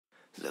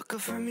Look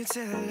up from your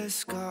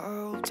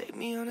telescope, take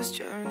me on this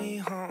journey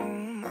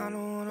home. I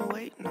don't wanna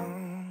wait no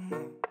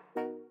more.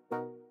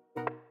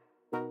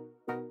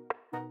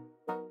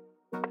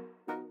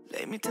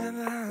 Lay me down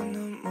behind the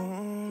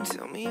moon,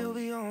 tell me you'll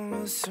be home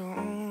real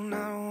soon.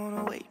 I don't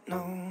wanna wait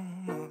no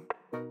more.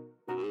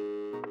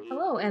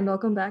 Hello, and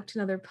welcome back to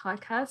another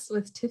podcast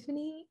with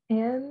Tiffany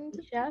and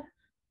Yeah.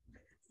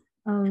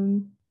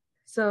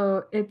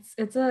 So it's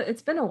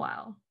been a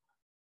while.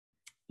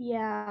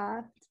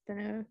 Yeah, it's been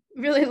a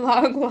really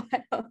long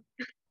while.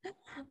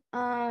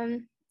 I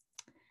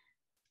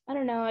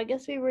don't know. I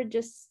guess we were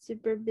just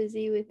super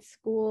busy with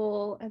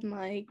school and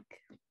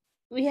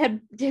we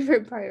had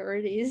different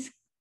priorities.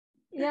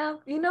 Yeah,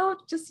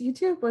 just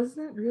YouTube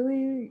wasn't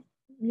really,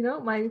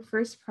 my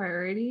first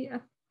priority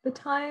at the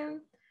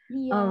time.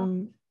 Yeah.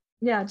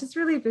 Yeah, just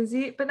really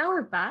busy, but now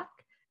we're back,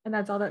 and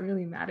that's all that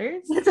really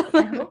matters. That's all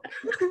I that hope.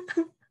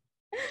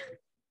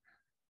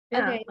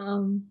 Yeah. Okay.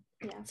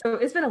 Yeah. So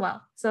it's been a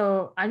while.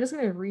 So I'm just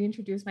going to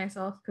reintroduce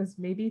myself because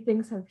maybe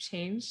things have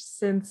changed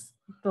since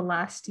the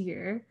last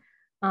year.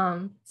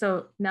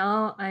 So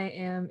now I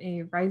am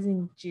a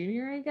rising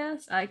junior, I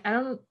guess. I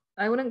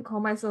wouldn't call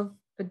myself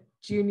a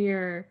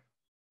junior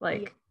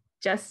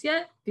just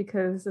yet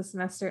because the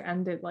semester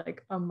ended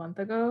like a month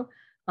ago.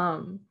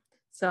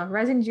 So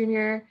rising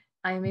junior,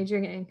 I'm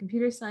majoring in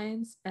computer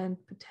science and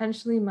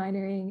potentially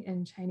minoring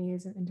in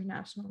Chinese and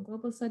international and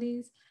global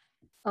studies.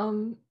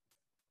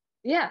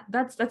 Yeah,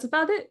 that's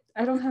about it.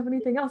 I don't have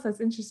anything else that's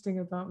interesting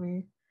about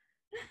me.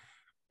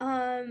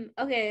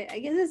 Okay, I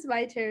guess it's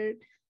my turn.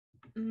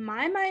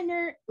 My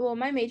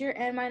major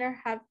and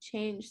minor have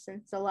changed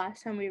since the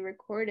last time we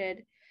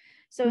recorded.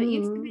 So it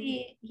used to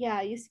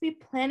be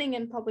planning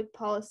and public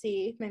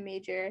policy, my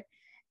major,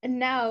 and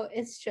now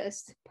it's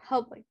just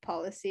public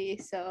policy.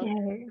 So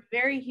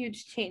very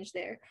huge change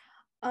there.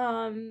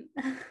 And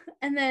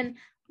then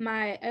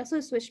I also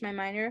switched my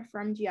minor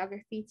from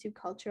geography to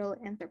cultural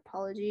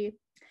anthropology.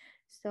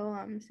 So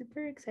I'm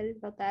super excited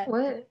about that.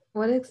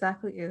 What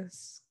exactly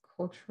is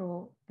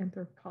cultural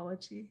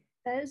anthropology?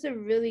 That is a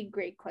really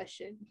great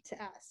question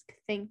to ask.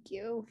 Thank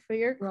you for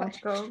your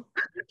question.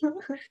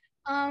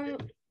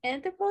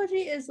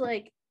 Anthropology is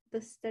like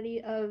the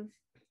study of,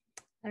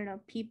 I don't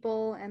know,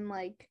 people, and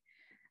I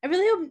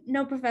really hope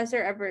no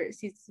professor ever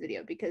sees this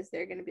video because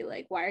they're gonna be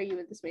like, why are you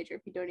in this major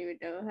if you don't even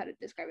know how to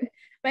describe it?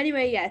 But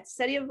anyway, yeah, it's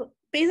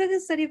basically the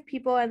study of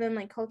people, and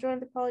then cultural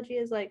anthropology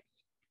is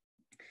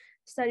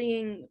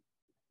studying,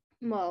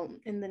 well,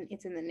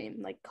 it's in the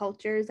name,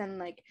 cultures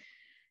and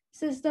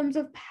systems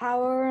of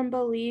power and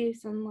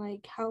beliefs and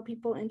how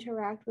people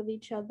interact with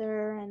each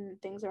other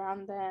and things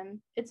around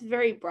them. It's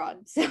very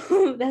broad,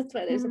 so that's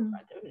why there's a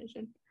broad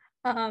definition.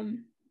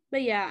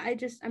 But yeah,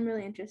 I'm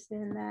really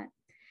interested in that.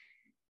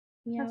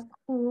 Yeah. That's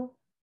cool.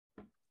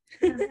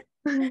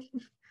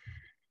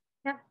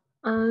 Yeah.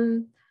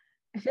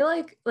 I feel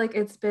like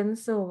it's been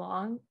so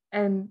long,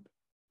 and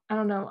I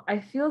don't know, I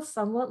feel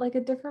somewhat like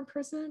a different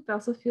person, but I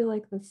also feel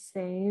like the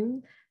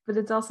same. But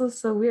it's also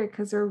so weird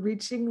because we're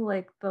reaching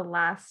the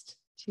last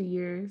 2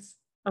 years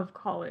of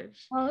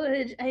college.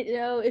 I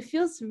know, it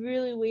feels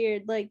really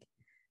weird. I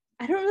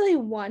don't really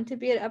want to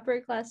be an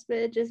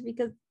upperclassman just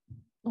because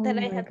I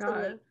have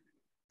to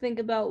think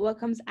about what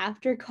comes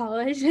after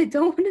college. I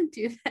don't want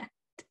to do that.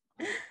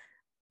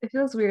 It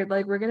feels weird.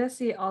 We're gonna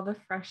see all the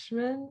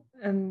freshmen,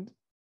 and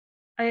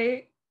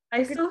I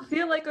still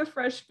feel like a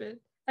freshman.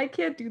 I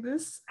can't do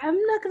this.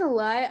 I'm not gonna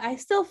lie, I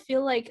still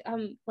feel like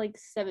I'm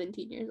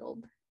 17 years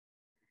old.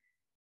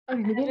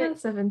 Okay, maybe not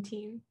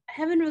 17. I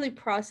haven't really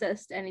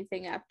processed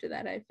anything after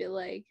that. I feel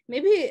like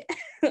maybe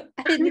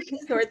I need to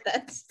sort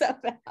that stuff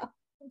out.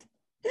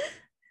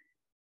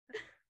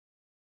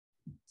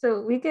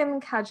 So we can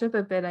catch up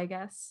a bit, I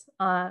guess,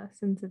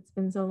 since it's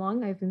been so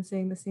long. I've been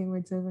saying the same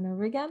words over and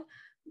over again,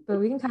 but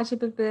we can catch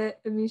up a bit.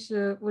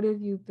 Amisha, what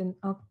have you been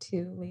up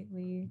to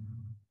lately?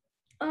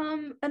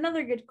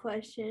 Another good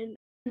question.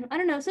 I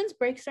don't know. Since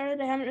break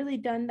started, I haven't really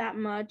done that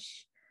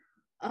much.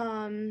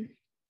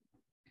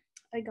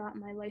 I got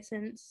my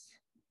license.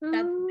 That's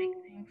a big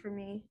thing for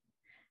me.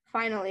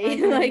 Finally,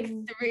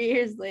 3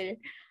 years later.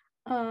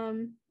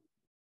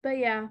 But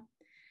yeah,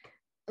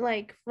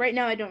 right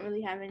now I don't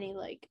really have any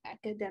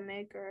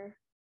academic or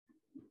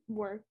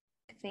work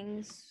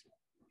things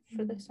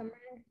for the summer,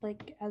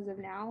 as of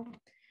now.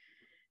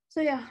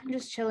 So yeah, I'm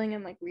just chilling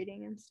and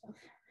reading and stuff.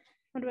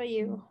 What about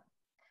you?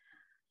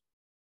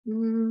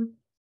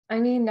 I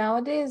mean,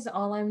 nowadays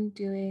all I'm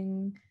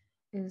doing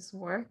is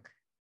work.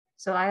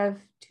 So I have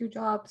 2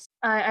 jobs.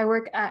 I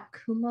work at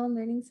Kumon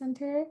Learning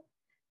Center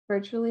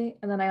virtually,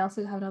 and then I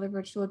also have another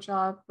virtual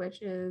job,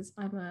 which is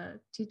I'm a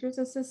teacher's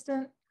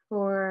assistant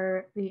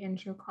for the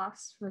intro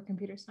class for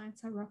computer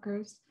science at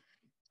Rutgers.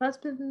 So that's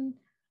been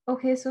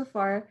okay so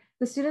far.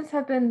 The students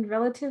have been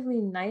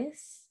relatively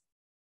nice,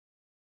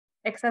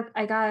 except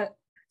I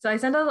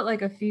sent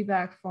out a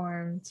feedback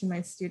form to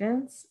my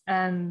students,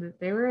 and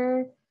they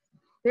were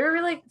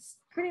really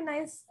pretty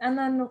nice. And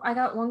then I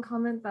got one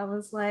comment that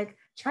was like,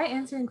 try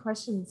answering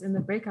questions in the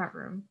breakout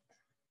room.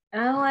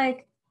 And I'm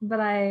like, but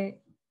I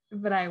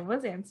but I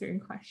was answering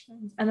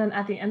questions. And then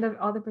at the end of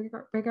all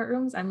the breakout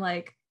rooms, I'm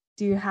like,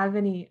 do you have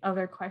any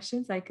other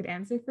questions I could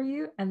answer for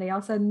you? And they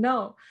all said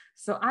no.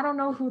 So I don't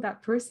know who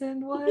that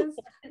person was,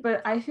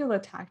 but I feel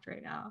attacked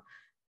right now.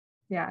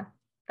 Yeah,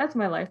 that's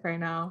my life right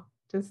now.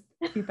 Just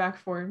feedback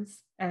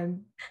forms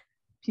and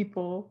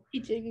people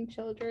teaching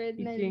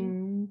children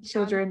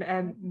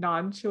and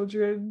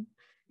non-children.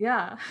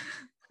 Yeah.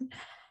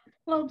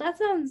 Well, that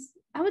sounds,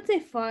 I would say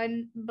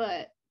fun,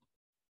 but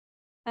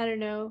I don't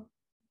know.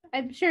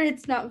 I'm sure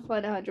it's not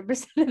fun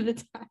 100% of the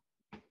time.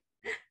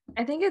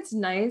 I think it's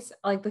nice.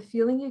 Like the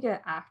feeling you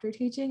get after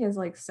teaching is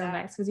like so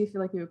nice because you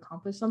feel like you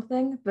accomplished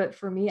something. But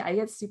for me, I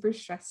get super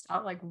stressed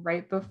out like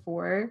right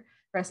before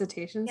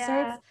recitation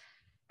starts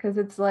because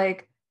it's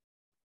like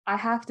I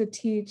have to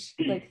teach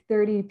like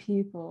 30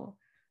 people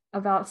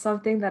about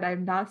something that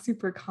I'm not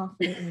super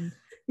confident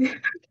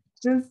in.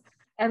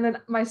 And then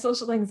my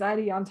social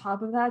anxiety on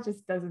top of that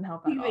just doesn't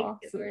help at all.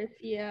 So,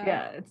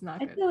 yeah, it's not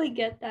good. I totally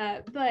get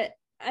that, but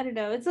I don't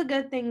know. It's a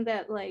good thing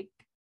that like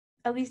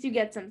at least you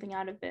get something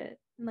out of it.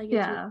 Like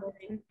it's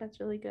recording. That's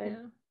really good.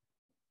 Yeah.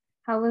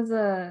 How was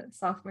a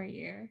sophomore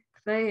year?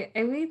 Because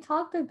we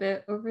talked a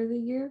bit over the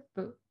year,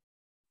 but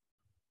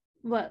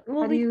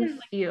how do you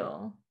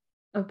feel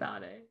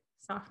about it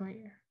sophomore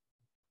year?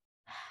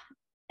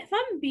 If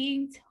I'm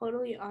being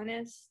totally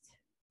honest,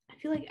 I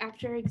feel like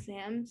after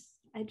exams,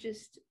 I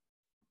just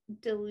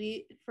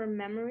delete from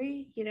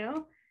memory, you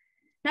know?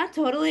 Not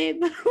totally,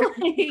 but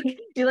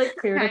like you like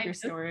cleared up your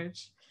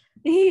storage.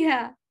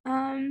 Yeah.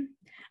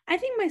 I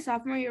think my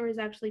sophomore year was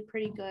actually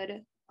pretty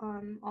good.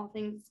 All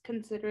things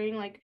considering,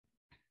 like,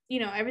 you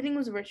know, everything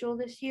was virtual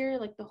this year,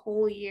 like the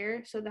whole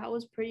year. So that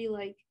was pretty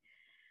like,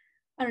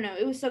 I don't know,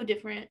 it was so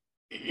different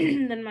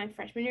than my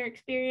freshman year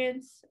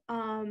experience.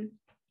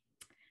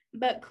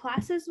 But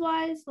classes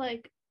wise,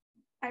 like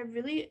I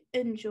really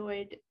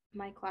enjoyed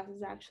my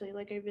classes actually.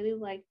 Like I really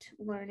liked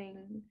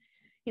learning,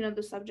 you know,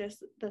 the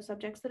subjects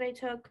that I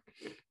took.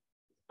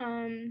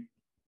 And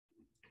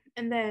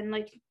then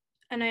like,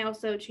 and I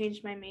also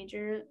changed my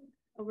major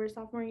over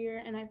sophomore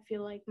year, and I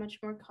feel like much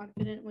more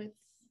confident with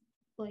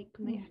like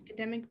my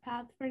academic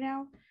path for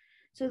now.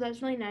 So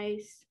that's really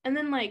nice. And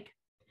then like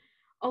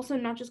also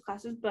not just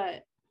classes,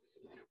 but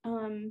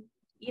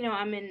you know,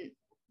 I'm in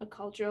a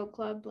cultural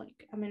club,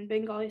 like I'm in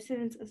Bengali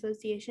Students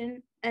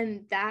Association,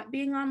 and that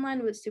being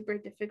online was super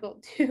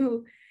difficult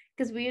too,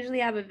 because we usually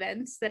have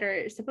events that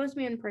are supposed to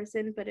be in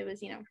person, but it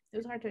was, you know, it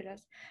was hard to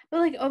adjust.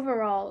 But like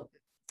overall,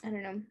 I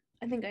don't know,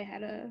 I think I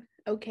had a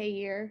okay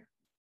year,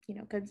 you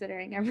know,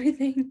 considering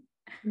everything.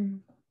 Do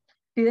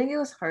you think it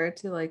was hard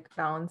to like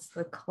balance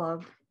the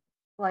club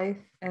life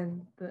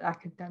and the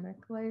academic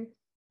life?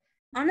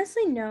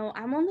 Honestly, no.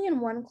 I'm only in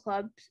one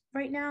club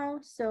right now,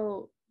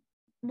 so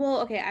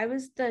well, okay, I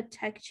was the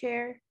tech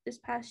chair this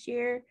past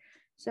year,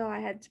 so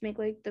I had to make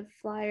like the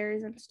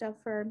flyers and stuff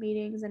for our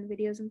meetings and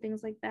videos and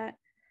things like that.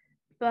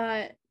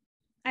 But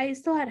I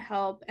still had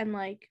help, and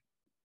like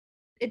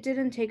it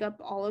didn't take up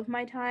all of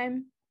my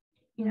time,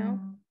 you know.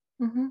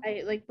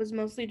 I like was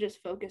mostly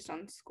just focused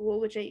on school,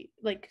 which I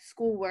like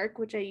schoolwork,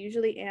 which I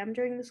usually am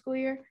during the school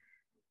year.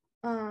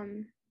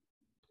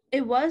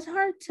 It was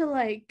hard to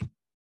like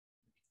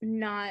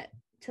not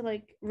to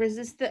like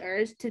resist the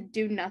urge to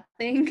do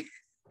nothing.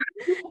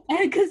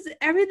 And because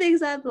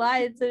everything's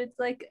online, so it's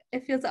like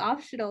it feels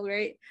optional,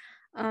 right?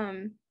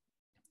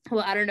 Well,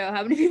 I don't know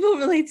how many people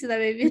relate to that.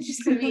 Maybe it's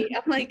just me.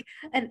 I'm like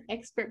an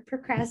expert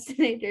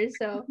procrastinator,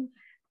 so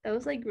that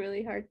was like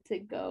really hard to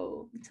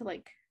go to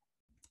like,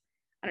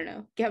 I don't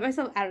know, get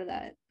myself out of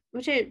that,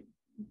 which I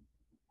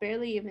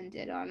barely even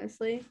did,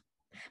 honestly.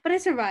 But I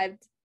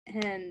survived,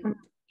 and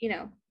you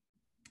know,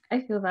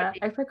 I feel that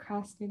I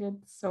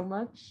procrastinated so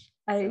much.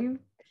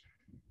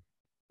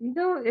 You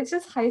know, it's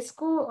just high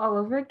school all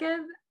over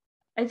again.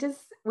 I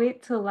just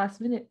wait till last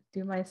minute to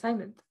do my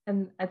assignment,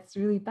 and it's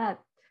really bad.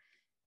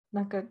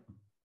 Not good.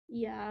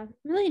 Yeah,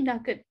 really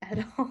not good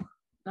at all.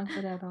 Not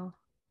good at all.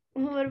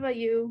 Well, what about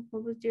you?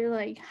 What was your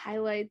like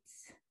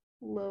highlights,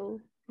 lows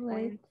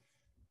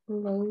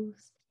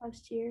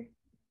last year?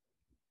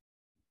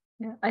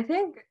 Yeah, I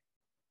think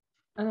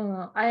I don't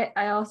know.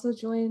 I also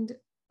joined,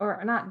 or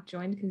not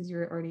joined because you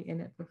were already in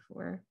it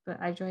before,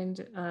 but I joined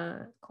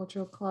a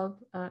cultural club,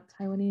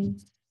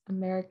 Taiwanese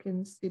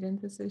American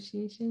Student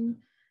Association,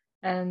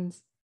 and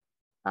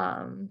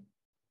my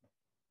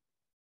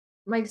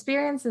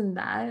experience in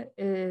that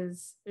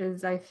is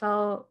I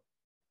felt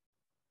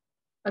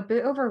a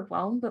bit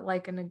overwhelmed, but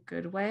like in a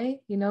good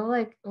way, you know,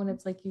 like when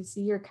it's like you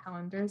see your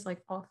calendars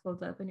like all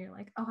filled up and you're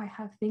like, oh, I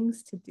have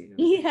things to do.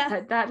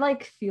 Yeah, that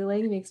like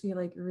feeling makes me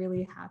like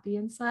really happy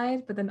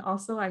inside, but then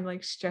also I'm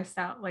like stressed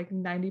out like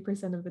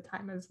 90% of the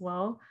time as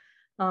well.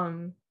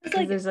 it's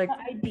like there's like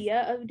the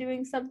idea of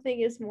doing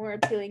something is more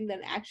appealing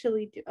than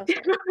actually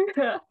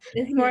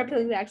it's more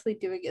appealing than actually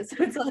doing it. So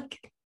it's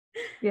like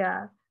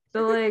yeah,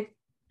 so like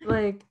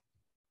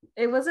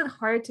it wasn't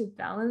hard to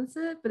balance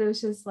it, but it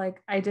was just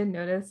like I did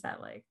notice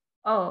that like,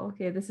 oh,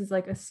 okay, this is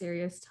like a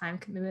serious time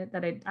commitment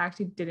that I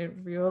actually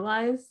didn't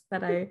realize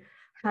that I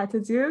had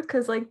to do,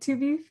 because like to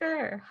be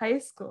fair, high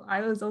school,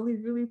 I was only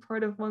really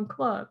part of one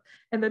club,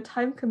 and the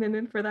time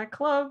commitment for that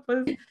club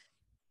was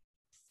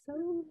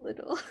So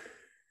little.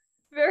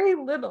 very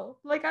little.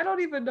 Like I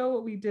don't even know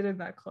what we did in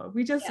that club.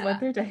 We just Yeah. went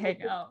there to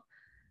hang out.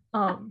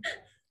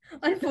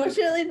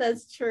 Unfortunately,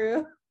 that's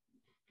true.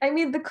 I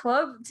mean, the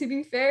club, to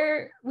be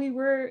fair, we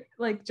were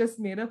like just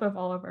made up of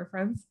all of our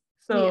friends.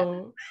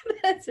 So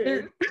That's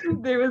really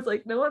there was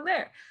like no one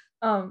there.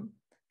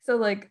 So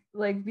like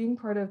being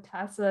part of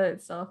TASA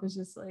itself is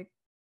just like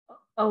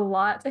a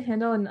lot to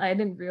handle, and I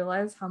didn't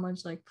realize how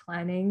much like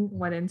planning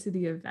went into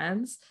the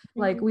events.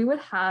 Like we would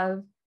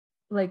have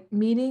like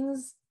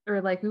meetings,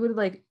 or like we would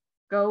like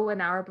go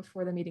an hour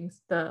before the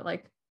meetings, the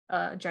like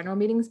general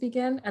meetings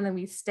begin, and then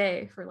we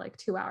stay for like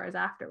 2 hours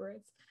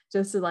afterwards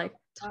just to like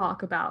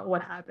talk about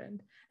what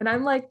happened. And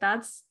I'm like,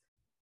 that's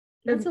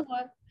a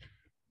lot.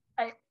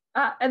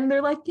 and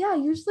they're like, yeah,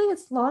 usually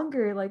it's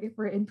longer. Like if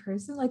we're in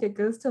person, like it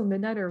goes till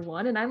midnight or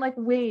 1. And I'm like,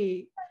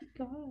 wait,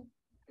 God.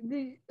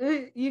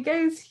 you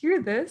guys hear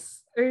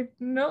this or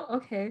no?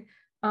 Okay.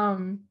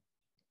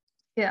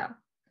 Yeah,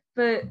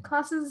 but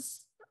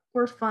classes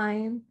were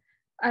fine.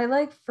 I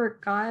like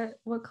forgot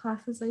what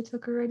classes I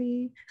took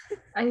already.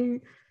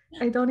 I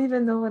don't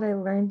even know what I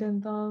learned in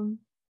them,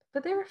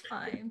 but they were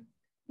fine.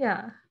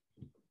 Yeah,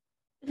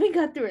 We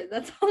got through it.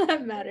 That's all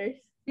that matters.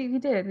 we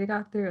did. We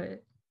got through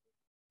it.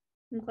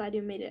 I'm glad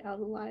you made it out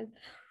alive.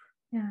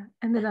 Yeah,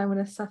 and then I'm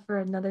gonna suffer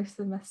another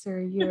semester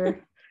a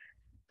year,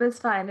 but it's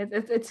fine.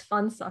 It's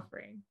fun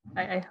suffering.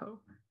 I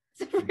hope.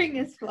 Suffering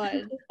is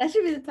fun. That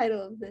should be the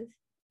title of this.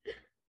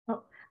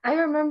 Oh, I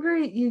remember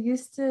you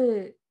used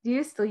to. Do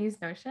you still use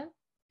Notion?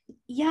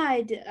 Yeah,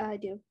 I do.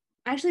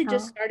 I actually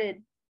just Oh.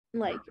 started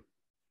like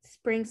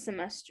spring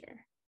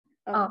semester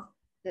of Oh.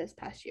 this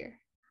past year.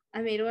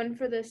 I made one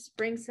for the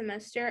spring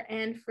semester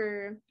and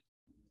for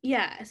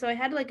so I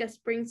had like a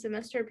spring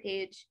semester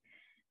page,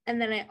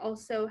 and then I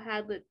also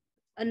had like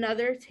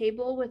another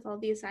table with all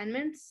the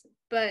assignments,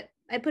 but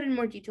I put in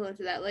more detail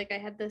into that. Like I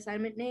had the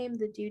assignment name,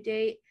 the due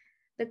date,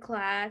 the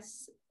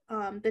class,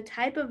 the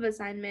type of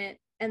assignment,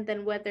 and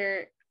then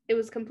whether it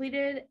was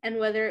completed and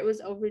whether it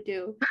was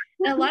overdue.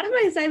 And a lot of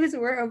my assignments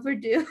were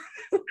overdue.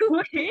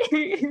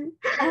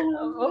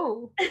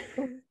 Oh.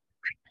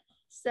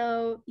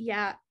 So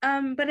yeah,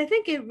 but I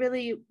think it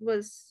really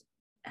was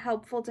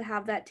helpful to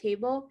have that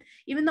table,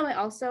 even though I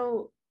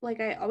also like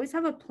I always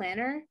have a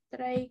planner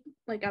that I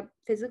like, a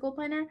physical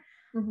planner,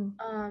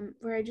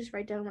 where I just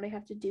write down what I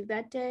have to do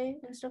that day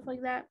and stuff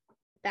like that.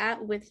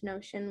 That with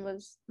Notion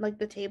was like,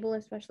 the table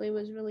especially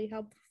was really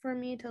helpful for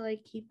me to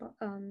like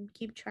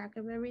keep track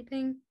of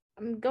everything.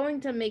 I'm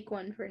going to make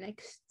one for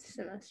next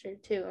semester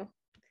too.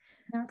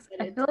 Yeah,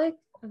 I feel like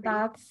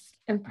that's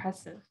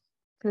impressive,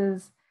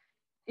 because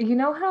you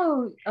know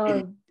how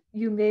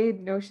you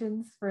made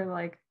notions for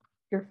like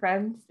your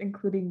friends,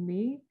 including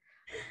me.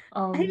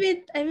 I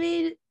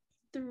made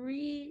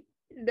 3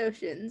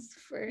 notions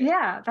for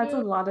Yeah, that's a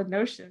lot of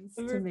notions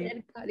to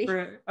make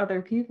for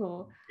other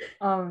people.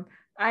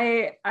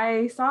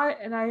 I saw it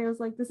and I was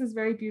like, this is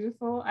very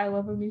beautiful. I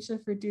love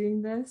Amisha for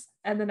doing this.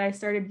 And then I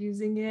started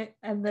using it,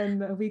 and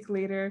then a week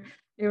later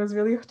it was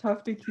really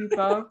tough to keep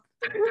up.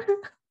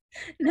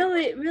 No,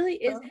 it really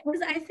is,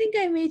 because I think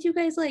I made you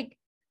guys like,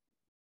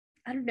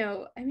 I don't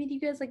know, I made you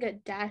guys like a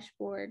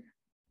dashboard,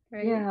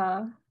 right?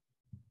 Yeah.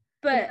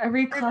 But like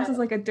every class is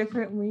like a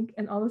different link,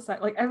 and all the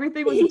side, like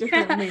everything was a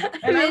different link.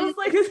 And I was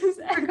like, this is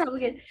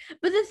complicated.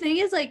 But the thing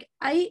is, like,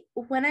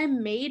 when I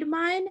made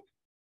mine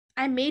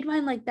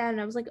like that, and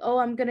I was like, oh,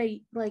 I'm gonna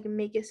like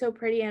make it so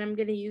pretty, and I'm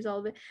gonna use all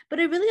of it. But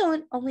I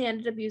really only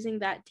ended up using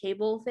that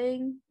table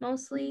thing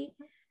mostly.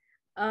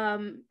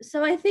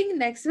 So I think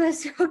next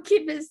semester I'll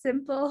keep it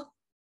simple.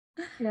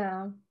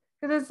 Yeah,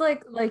 because it's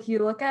like you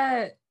look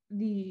at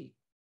the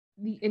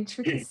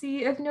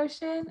intricacy of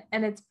Notion,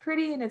 and it's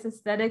pretty and it's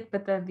aesthetic,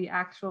 but then the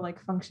actual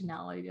like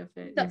functionality of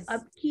it, the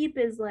upkeep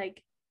is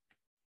like,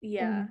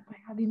 yeah. Oh my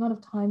God, the amount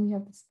of time you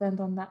have to spend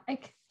on that.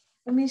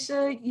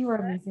 Amisha, you are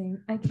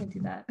amazing. I can't do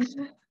that.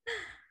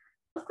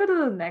 Let's go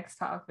to the next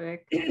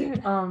topic.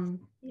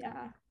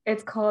 Yeah.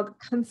 It's called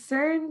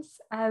Concerns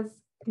as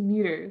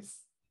Commuters.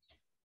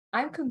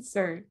 I'm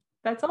concerned.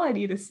 That's all I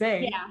need to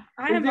say. Yeah,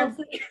 I am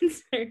also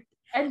concerned.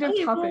 End of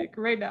topic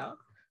right now.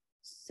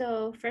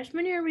 So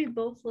freshman year, we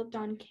both lived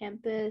on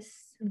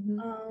campus.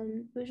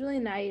 It was really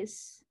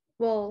nice.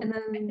 Well, and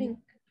then, I think.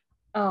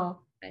 Oh,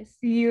 nice.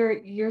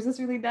 Yours was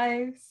really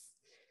nice.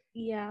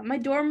 Yeah, my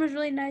dorm was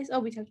really nice. Oh,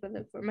 we talked about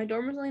that before. My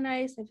dorm was really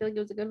nice. I feel like it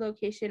was a good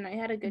location. I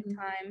had a good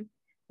time.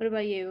 What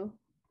about you?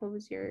 What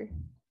was your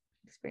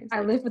experience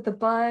like? I lived with the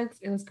bugs.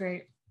 It was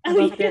great. I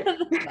loved it.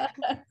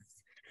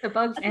 The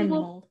bugs and the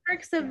mold.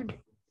 Perks of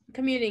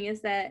commuting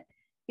is that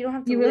you don't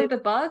have to live with the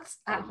bugs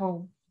at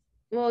home.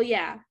 Well,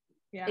 yeah,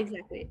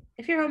 exactly.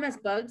 If your home has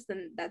bugs,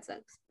 then that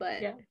sucks.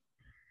 But yeah.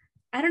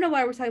 I don't know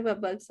why we're talking about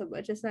bugs so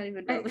much. It's not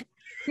even relevant.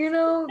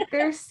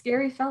 They're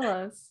scary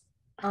fellas.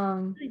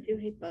 I do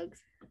hate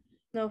bugs.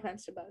 No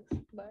offense to bugs,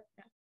 but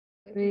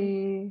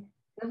we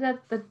lived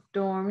at the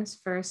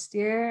dorms first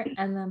year,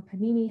 and then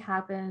Panini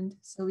happened,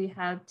 so we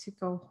had to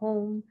go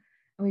home,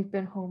 and we've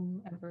been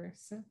home ever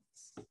since.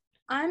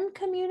 I'm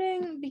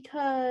commuting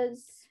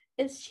because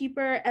it's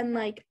cheaper, and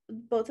like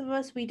both of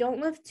us, we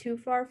don't live too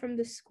far from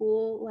the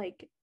school.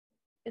 Like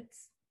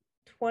it's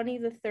 20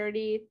 to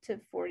 30 to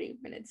 40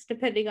 minutes,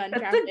 depending on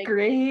That's traffic. a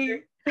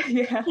great,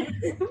 yeah.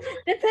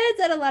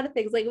 Depends on a lot of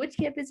things, like which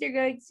campus you're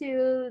going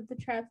to, the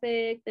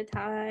traffic, the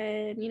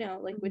time,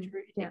 like which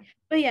route you take.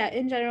 But yeah,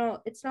 in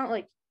general, it's not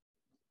like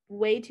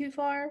way too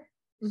far.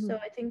 So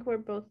I think we're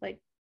both like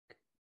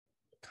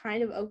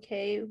kind of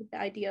okay with the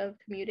idea of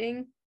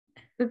commuting.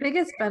 The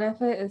biggest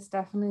benefit is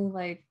definitely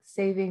like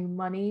saving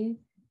money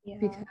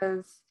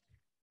because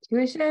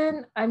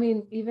tuition, I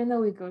mean, even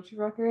though we go to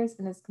Rutgers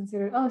and it's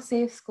considered,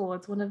 safe school,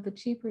 it's one of the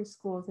cheaper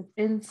schools, it's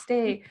in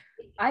state,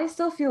 I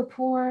still feel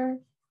poor.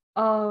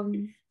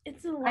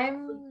 It's a lot.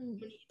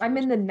 I'm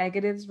in the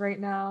negatives right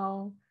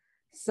now.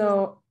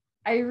 So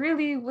I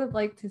really would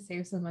like to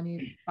save some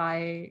money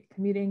by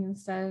commuting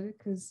instead,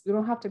 because we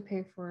don't have to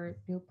pay for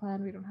meal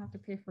plan, we don't have to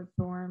pay for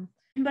dorm.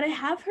 But I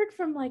have heard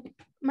from like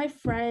my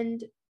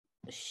friend,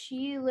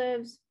 she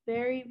lives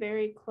very,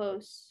 very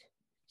close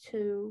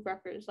to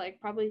Rutgers, like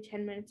probably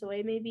 10 minutes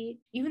away, maybe.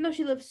 Even though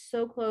she lives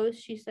so close,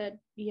 she said,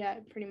 yeah,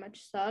 it pretty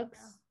much sucks.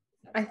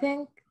 I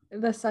think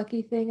the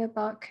sucky thing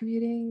about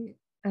commuting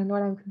and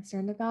what I'm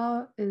concerned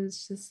about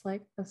is just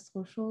like the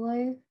social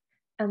life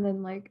and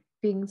then like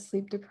being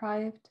sleep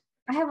deprived.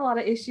 I have a lot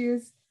of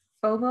issues.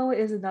 FOMO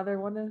is another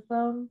one of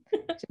them.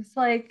 Just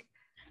like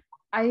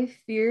I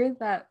fear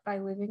that by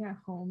living at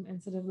home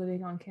instead of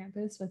living on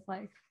campus with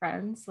like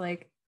friends,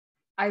 like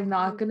I'm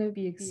not going to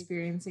be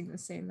experiencing the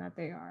same that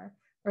they are,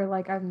 or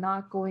like I'm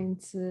not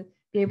going to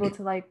be able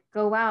to like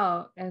go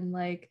out and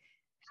like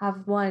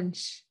have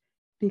lunch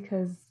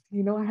because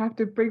I have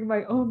to bring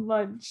my own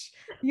lunch,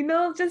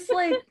 just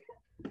like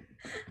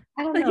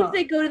I don't know. If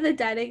they go to the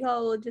dining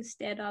hall, we'll just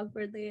stand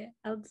awkwardly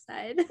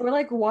outside or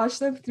like watch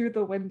them through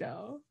the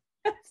window.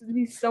 It'd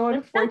be so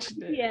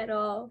unfortunate at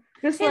all.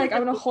 Just like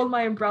I'm gonna hold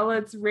my umbrella,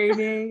 it's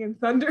raining and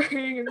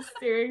thundering and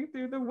staring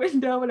through the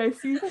window, and I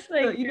see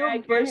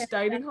the Bush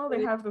dining hall,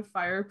 they have the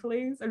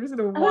fireplace. I'm just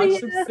gonna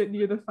watch them sit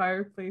near the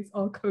fireplace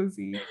all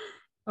cozy.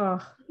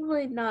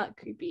 Really not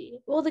creepy.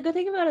 Well, the good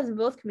thing about us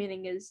both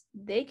commuting is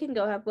they can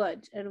go have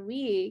lunch and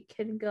we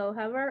can go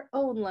have our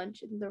own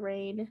lunch in the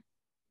rain.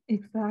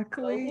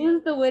 Exactly. So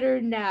who's the winner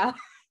now?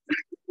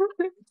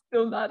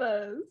 Still not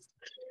us.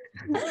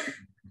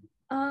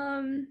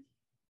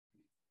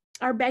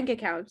 Our bank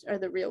accounts are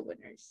the real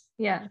winners.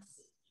 Yes,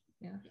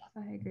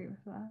 I agree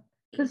with that.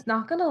 Because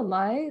not gonna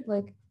lie,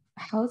 like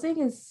housing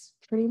is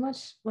pretty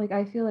much like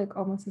I feel like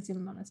almost the same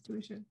amount as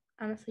tuition.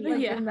 Honestly,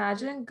 like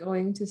imagine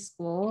going to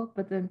school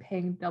but then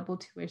paying double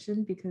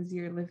tuition because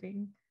you're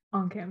living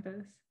on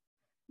campus.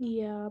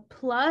 Yeah,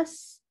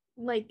 plus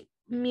like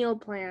meal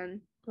plan,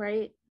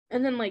 right?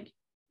 And then like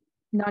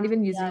not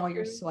even using all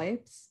your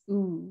swipes.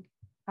 Ooh.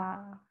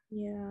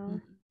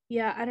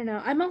 Yeah, I don't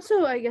know.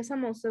 I guess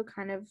I'm also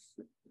kind of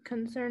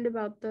concerned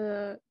about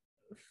the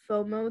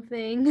FOMO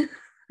thing.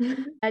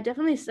 It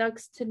definitely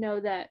sucks to know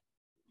that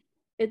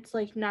it's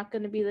like not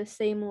going to be the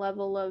same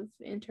level of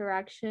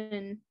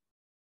interaction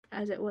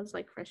as it was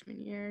like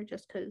freshman year,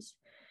 just because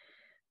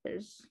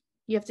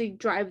you have to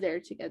drive there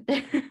to get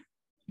there.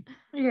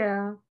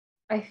 Yeah,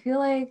 I feel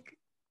like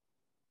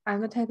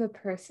I'm the type of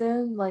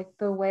person, like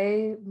the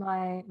way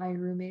my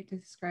roommate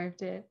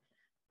described it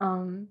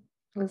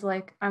was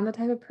like I'm the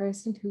type of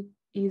person who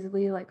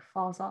easily like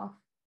falls off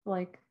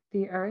like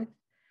the earth.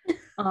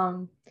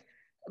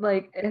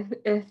 Like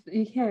if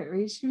you can't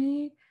reach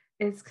me,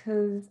 it's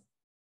because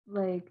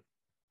like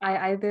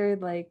I either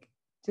like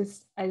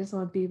I just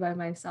want to be by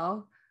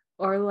myself,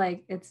 or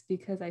like it's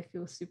because I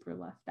feel super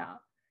left out.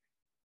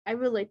 I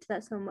relate to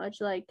that so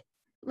much. Like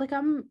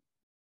I'm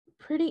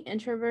pretty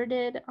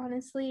introverted,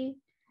 honestly.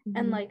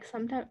 And like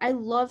sometimes I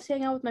love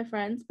staying out with my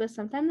friends, but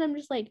sometimes I'm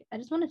just like I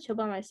just want to chill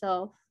by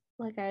myself.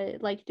 Like I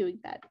like doing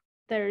that.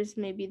 There's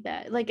maybe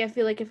that. Like I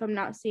feel like if I'm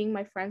not seeing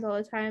my friends all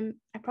the time,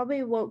 I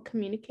probably won't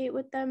communicate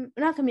with them.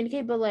 Not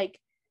communicate, but like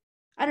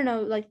I don't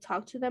know, like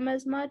talk to them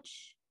as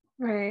much.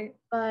 Right.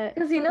 But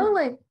because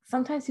like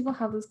sometimes people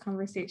have those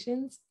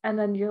conversations and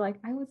then you're like,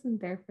 I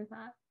wasn't there for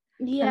that.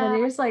 Yeah. And then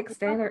you're just like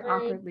standing there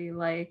awkwardly,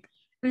 like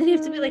and then you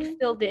have to be like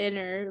filled in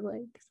or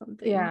like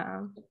something.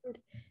 Yeah.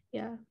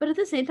 Yeah. But at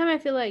the same time, I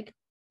feel like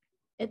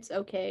it's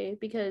okay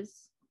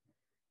because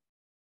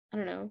I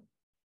don't know.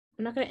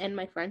 I'm not gonna end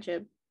my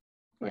friendship.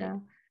 Like, yeah.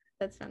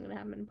 That's not gonna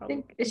happen probably. I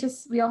think it's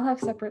just we all have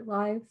separate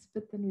lives,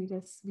 but then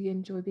we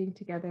enjoy being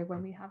together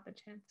when we have the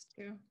chance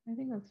to. I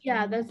think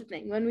that's that's the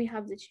thing, when we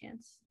have the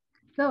chance.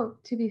 So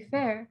to be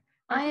fair,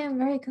 I am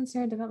very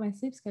concerned about my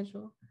sleep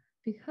schedule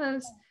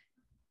because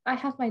I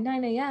have my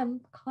 9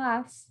 a.m.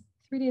 class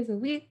 3 days a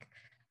week.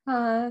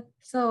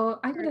 So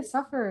I'm gonna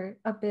suffer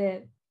a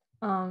bit.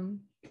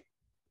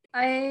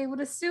 I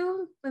would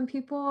assume when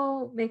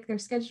people make their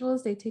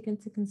schedules, they take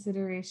into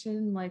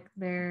consideration like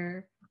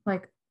their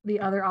like the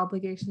other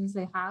obligations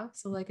they have.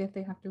 So like if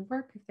they have to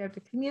work, if they have to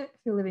commute, if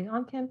they're living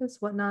on campus,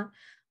 whatnot.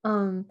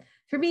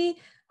 For me,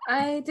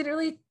 I didn't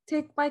really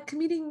take my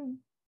commuting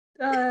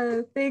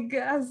thing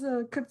as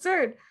a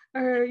concern,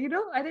 or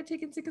I didn't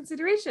take into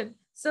consideration.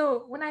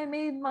 So when I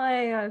made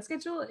my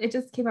schedule, it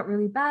just came out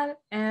really bad,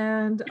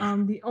 and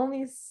the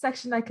only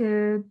section I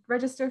could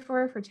register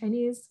for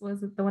Chinese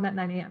was the one at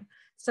 9 a.m.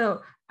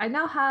 So I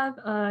now have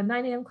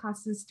 9 a.m.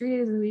 classes 3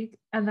 days a week.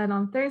 And then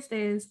on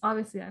Thursdays,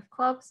 obviously I have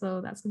club, so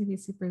that's going to be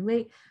super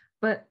late.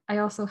 But I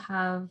also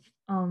have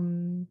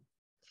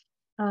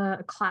a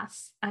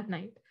class at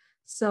night.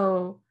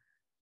 So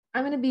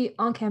I'm going to be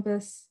on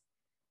campus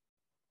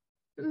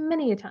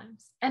many a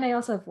times. And I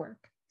also have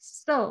work.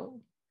 So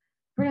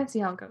we're going to see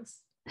how it goes.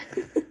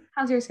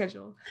 How's your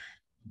schedule?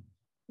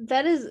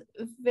 That is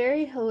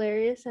very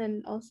hilarious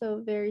and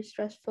also very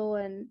stressful,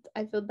 and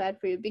I feel bad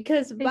for you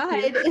because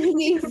mine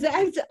is the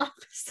exact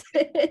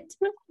opposite.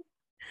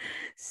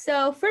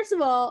 So first of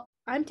all,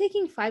 I'm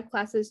taking 5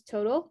 classes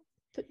total.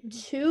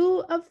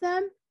 2 of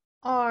them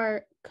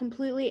are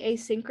completely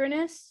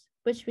asynchronous,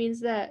 which means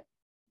that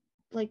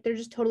like they're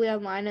just totally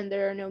online and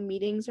there are no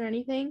meetings or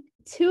anything.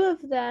 2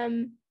 of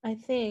them, I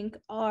think,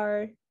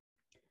 are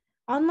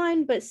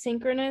online but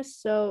synchronous,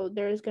 so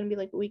there's going to be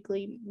like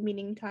weekly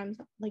meeting times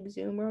like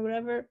Zoom or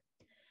whatever.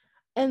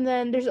 And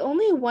then there's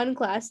only 1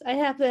 class I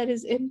have that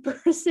is in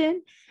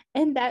person,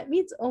 and that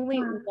meets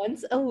only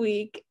once a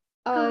week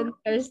on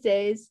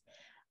Thursdays.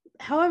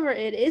 However,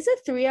 it is a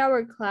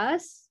 3-hour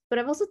class, but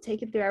I've also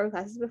taken 3-hour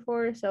classes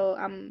before, so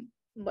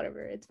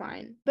whatever, it's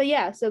fine. But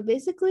yeah, so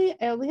basically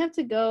I only have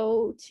to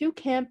go to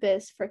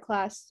campus for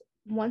class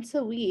once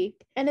a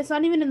week, and it's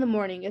not even in the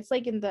morning, it's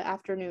like in the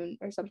afternoon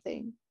or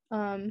something.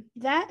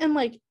 That, and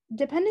like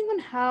depending on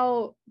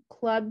how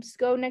clubs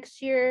go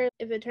next year,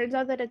 if it turns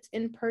out that it's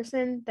in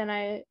person, then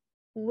I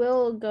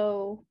will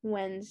go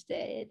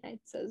Wednesday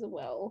nights as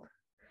well.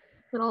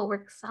 It all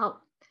works out.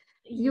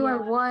 You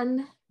are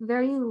one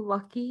very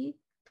lucky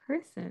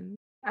person.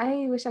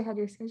 I wish I had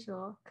your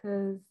schedule,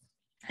 because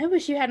I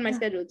wish you had my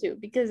schedule too,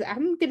 because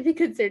I'm gonna be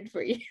concerned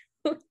for you.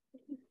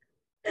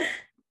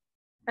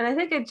 And I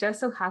think it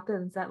just so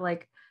happens that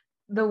like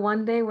the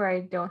one day where I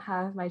don't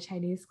have my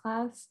Chinese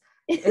class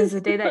is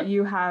the day that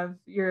you have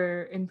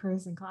your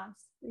in-person class.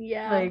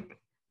 Yeah. Like,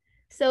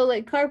 so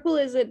like carpool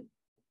isn't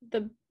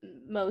the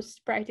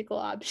most practical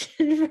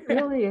option for it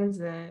really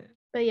isn't.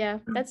 But yeah,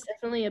 that's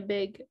definitely a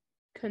big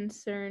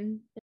concern.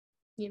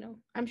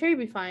 I'm sure you'll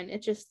be fine.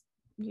 It's just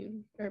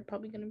you are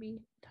probably gonna be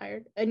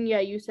tired. And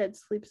yeah, you said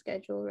sleep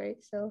schedule, right?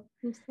 So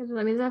Sleep schedule.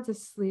 That means I have to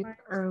sleep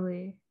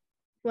early.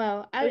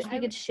 Well, I wish we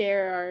could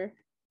share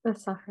the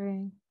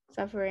suffering.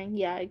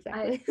 Yeah,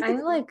 exactly.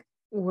 I'm like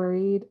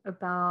worried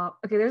about,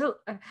 okay, there's a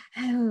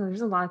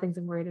lot of things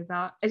I'm worried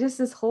about.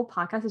 This whole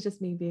podcast is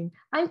just me being,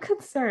 I'm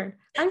concerned,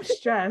 I'm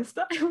stressed,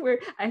 I'm worried.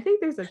 I think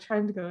there's a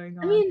trend going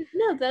on. I mean,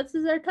 no, that's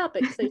our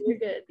topic, so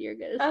you're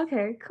good.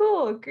 Okay,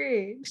 cool,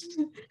 great.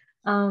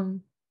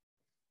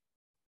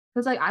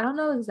 Because like I don't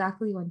know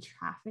exactly when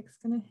traffic's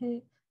gonna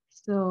hit,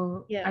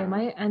 so I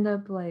might end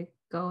up like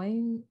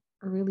going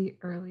really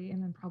early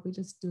and then probably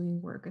just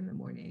doing work in the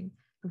morning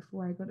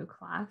before I go to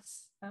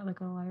class at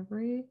like a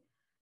library.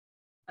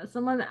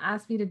 Someone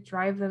asked me to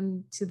drive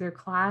them to their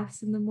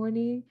class in the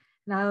morning,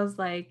 and I was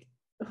like,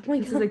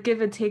 this is a give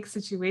and take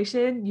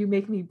situation. You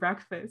make me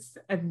breakfast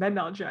and then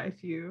I'll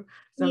drive you.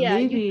 So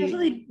maybe you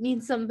definitely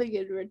need something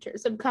in return,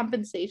 some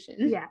compensation.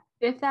 Yeah,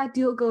 if that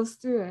deal goes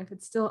through, if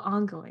it's still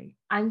ongoing,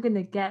 I'm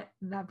gonna get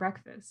that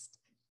breakfast,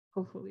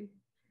 hopefully.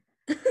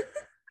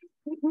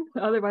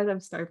 Otherwise I'm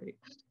starving,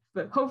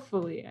 but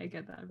hopefully I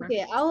get that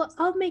breakfast. Okay,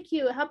 I'll make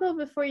you, how about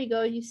before you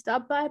go, you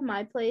stop by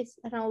my place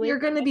and I'll wake You're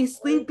gonna be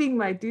sleeping,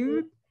 my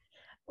dude.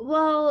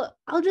 Well,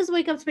 I'll just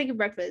wake up to make a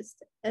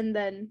breakfast and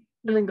then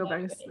go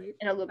back to sleep.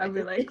 And I'll go back I'll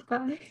be like,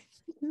 bye.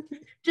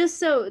 Just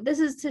so this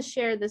is to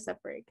share this up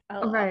break.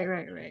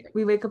 Right.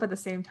 We wake up at the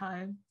same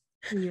time.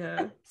 We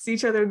see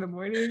each other in the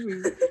morning.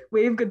 We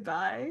wave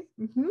goodbye.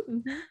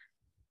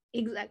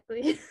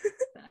 Exactly.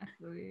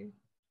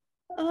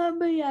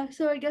 But yeah,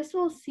 so I guess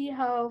we'll see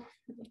how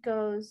it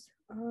goes.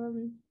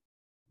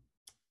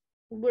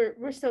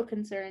 We're still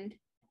concerned.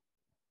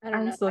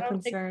 I'm still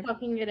concerned.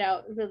 Talking it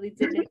out really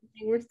did anything.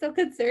 We're still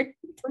concerned.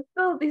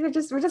 We're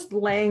just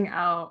laying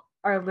out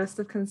our list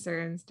of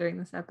concerns during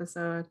this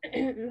episode.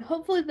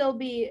 Hopefully they'll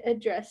be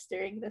addressed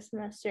during the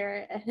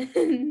semester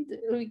and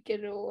we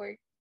can work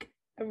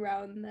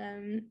around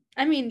them.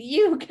 I mean,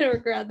 you can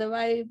work around them.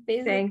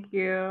 Thank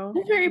you.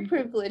 I'm very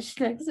privileged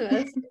next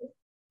semester.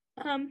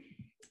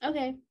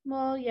 Okay,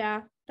 well,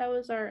 yeah, that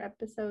was our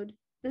episode.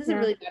 This is a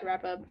really bad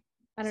wrap up.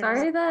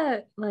 Sorry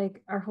that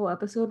like our whole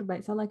episode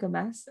might sound like a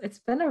mess. It's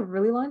been a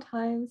really long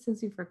time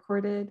since we've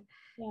recorded.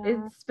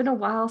 It's been a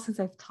while since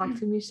I've talked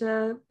to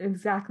Misha.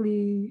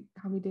 Exactly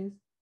how many days?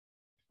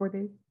 4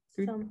 days?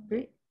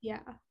 3? Yeah.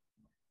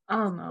 I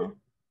don't know.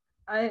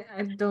 I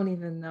don't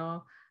even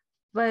know.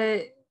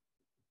 But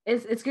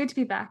it's great to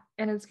be back,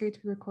 and it's great to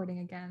be recording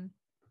again.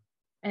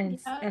 And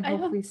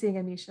hopefully seeing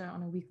Amisha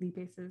on a weekly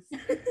basis.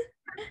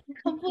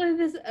 Hopefully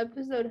this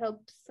episode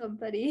helps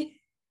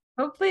somebody.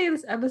 Hopefully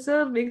this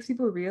episode makes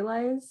people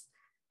realize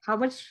how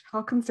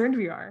concerned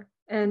we are.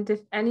 And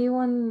if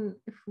anyone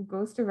who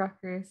goes to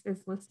Rutgers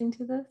is listening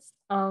to this,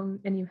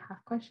 and you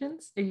have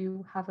questions or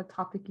you have a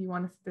topic you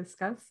want us to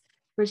discuss,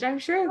 which I'm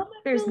sure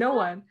there's no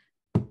one.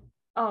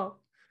 Oh,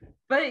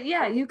 but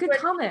yeah, you could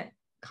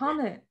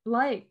comment,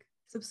 like,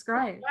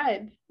 subscribe.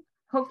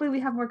 Hopefully we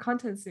have more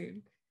content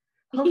soon.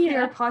 Hopefully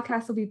our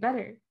podcast will be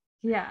better.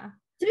 Yeah.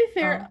 To be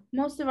fair,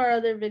 most of our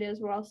other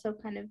videos were also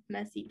kind of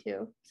messy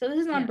too. So this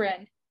is on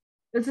brand.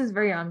 This is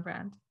very on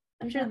brand.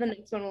 I'm sure the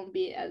next one will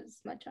be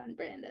as much on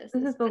brand as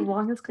this is the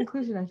longest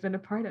conclusion I've been a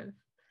part of.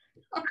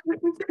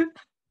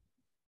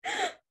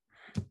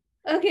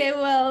 Okay,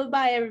 well,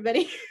 bye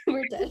everybody.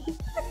 We're done.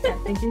 Yeah,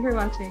 thank you for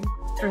watching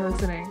or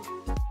listening.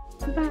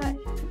 Bye.